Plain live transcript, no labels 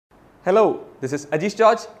Hello, this is Ajit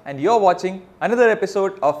George and you're watching another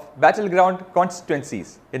episode of Battleground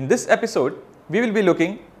Constituencies. In this episode, we will be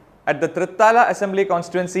looking at the Thrithala Assembly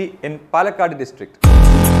constituency in Palakkad district.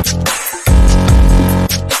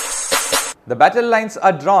 The battle lines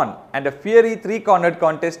are drawn and a fiery three-cornered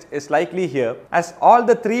contest is likely here as all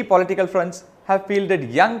the three political fronts have fielded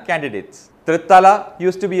young candidates. Thrithala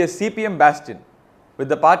used to be a CPM bastion, with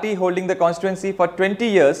the party holding the constituency for 20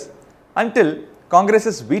 years until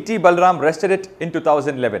Congress's VT Balram wrested it in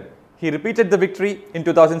 2011. He repeated the victory in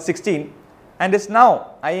 2016 and is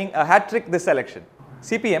now eyeing a hat-trick this election.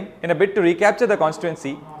 CPM, in a bid to recapture the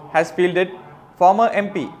constituency, has fielded former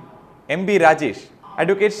MP MB Rajesh.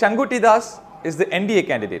 Advocate Shanguti Das is the NDA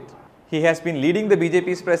candidate. He has been leading the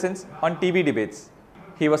BJP's presence on TV debates.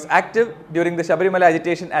 He was active during the Sabarimala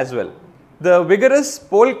agitation as well. The vigorous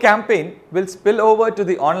poll campaign will spill over to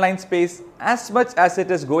the online space as much as it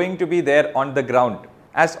is going to be there on the ground,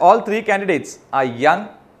 as all three candidates are young,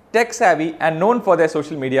 tech-savvy and known for their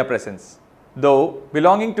social media presence. Though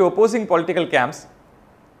belonging to opposing political camps,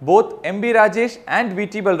 both MB Rajesh and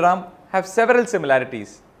VT Balram have several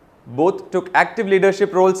similarities. Both took active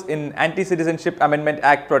leadership roles in Anti-Citizenship Amendment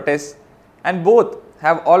Act protests and both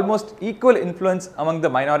have almost equal influence among the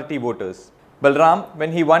minority voters. Balram,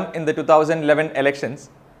 when he won in the 2011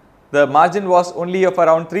 elections, the margin was only of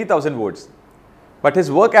around 3,000 votes. But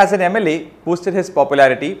his work as an MLA boosted his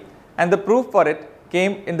popularity, and the proof for it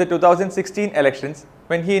came in the 2016 elections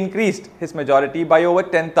when he increased his majority by over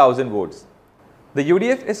 10,000 votes. The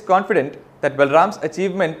UDF is confident that Balram's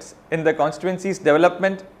achievements in the constituency's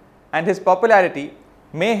development and his popularity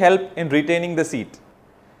may help in retaining the seat.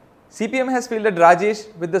 CPM has fielded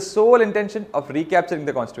Rajesh with the sole intention of recapturing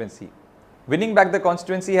the constituency. Winning back the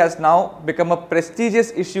constituency has now become a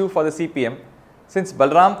prestigious issue for the CPM since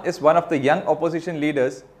Balram is one of the young opposition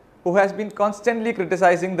leaders who has been constantly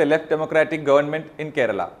criticizing the left democratic government in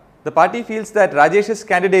Kerala. The party feels that Rajesh's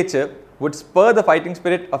candidature would spur the fighting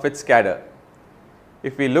spirit of its cadre.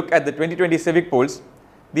 If we look at the 2020 civic polls,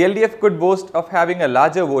 the LDF could boast of having a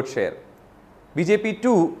larger vote share. BJP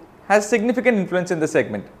too has significant influence in the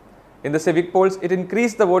segment. In the civic polls, it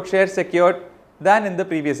increased the vote share secured than in the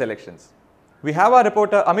previous elections. We have our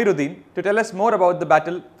reporter Amiruddin to tell us more about the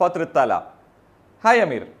battle for Thrithala. Hi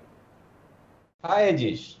Amir. Hi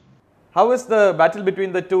Ajish. How is the battle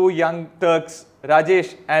between the two young Turks,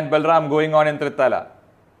 Rajesh and Balram, going on in Thrithala?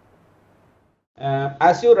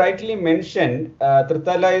 As you rightly mentioned,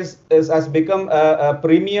 Thrithala has become a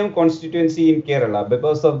premium constituency in Kerala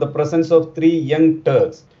because of the presence of three young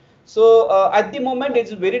Turks. So at the moment,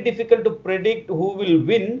 it's very difficult to predict who will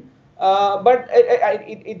win. But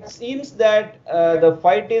it seems that the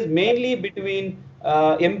fight is mainly between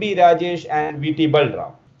MB Rajesh and VT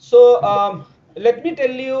Balram. So let me tell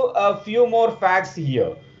you a few more facts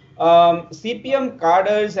here. CPM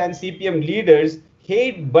cadres and CPM leaders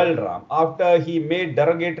hate Balram after he made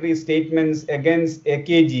derogatory statements against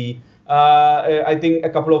AKG, I think a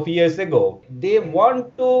couple of years ago. They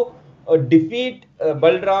want to defeat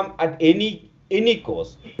Balram at any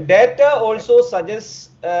cost. Data also suggests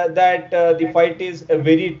that the fight is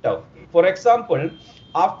very tough. For example,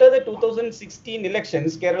 after the 2016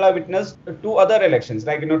 elections, Kerala witnessed two other elections.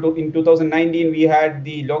 Like in 2019 we had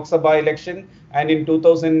the Lok Sabha election, and in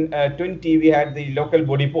 2020 we had the local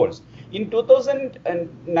body polls. In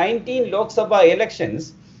 2019 Lok Sabha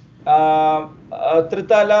elections,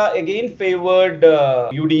 Thrithala again favored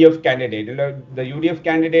UDF candidate. The UDF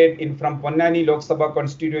candidate from Ponnani Lok Sabha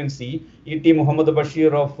constituency, E.T. Muhammad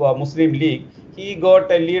Bashir of Muslim League, he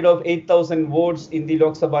got a lead of 8,000 votes in the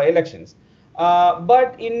Lok Sabha elections.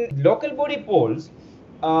 But in local body polls,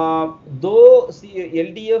 though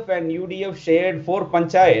LDF and UDF shared 4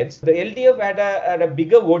 panchayats, the LDF had a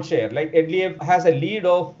bigger vote share. Like LDF has a lead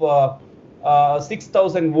of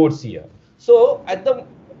 6,000 votes here. So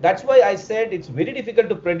that's why I said it's very difficult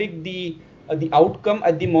to predict the outcome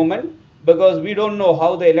at the moment, because we don't know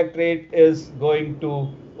how the electorate is going to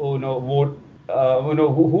vote,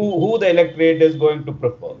 who the electorate is going to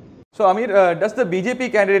prefer. So Amir, does the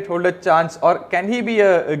BJP candidate hold a chance, or can he be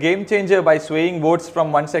a game changer by swaying votes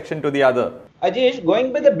from one section to the other? Ajish,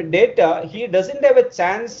 going by the data, he doesn't have a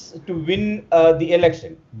chance to win the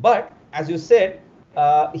election. But as you said,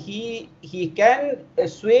 he can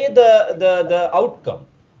sway the outcome.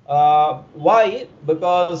 Why?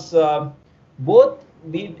 Because both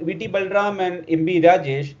VT Balram and MB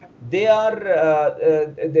Rajesh, they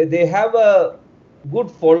have a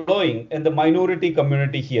good following in the minority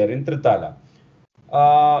community here in Thrithala.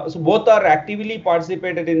 So both are actively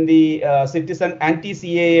participated in the citizen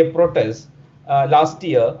anti-CAA protests last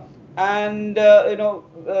year, and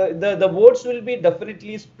the votes will be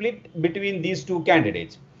definitely split between these two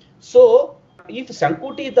candidates. So if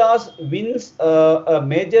Sankuti Das wins a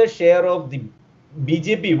major share of the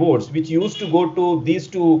BJP votes, which used to go to these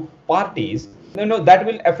two parties, that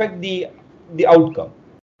will affect the outcome.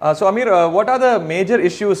 So Amir, what are the major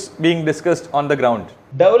issues being discussed on the ground?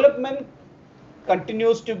 Development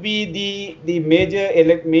continues to be the major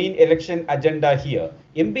main election agenda here.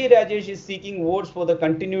 MB Rajesh is seeking votes for the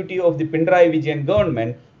continuity of the Pinarayi Vijayan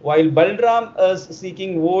government, while Balram is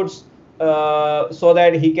seeking votes so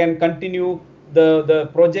that he can continue the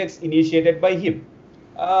projects initiated by him.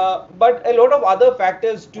 But a lot of other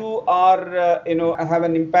factors too are have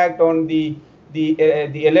an impact on the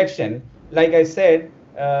election. Like I said,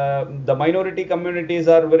 the minority communities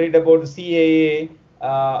are worried about the CAA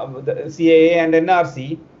and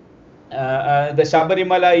NRC, the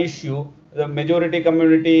Shabarimala issue. The majority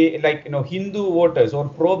community, like Hindu voters or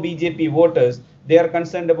pro BJP voters, they are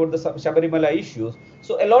concerned about the Shabarimala issues.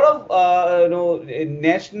 So a lot of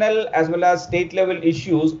national as well as state level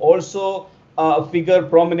issues also figure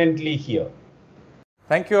prominently here.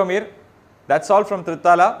 Thank you, Amir. That's all from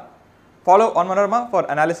Thrithala. Follow on Manorama for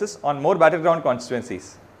analysis on more Battleground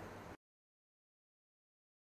constituencies.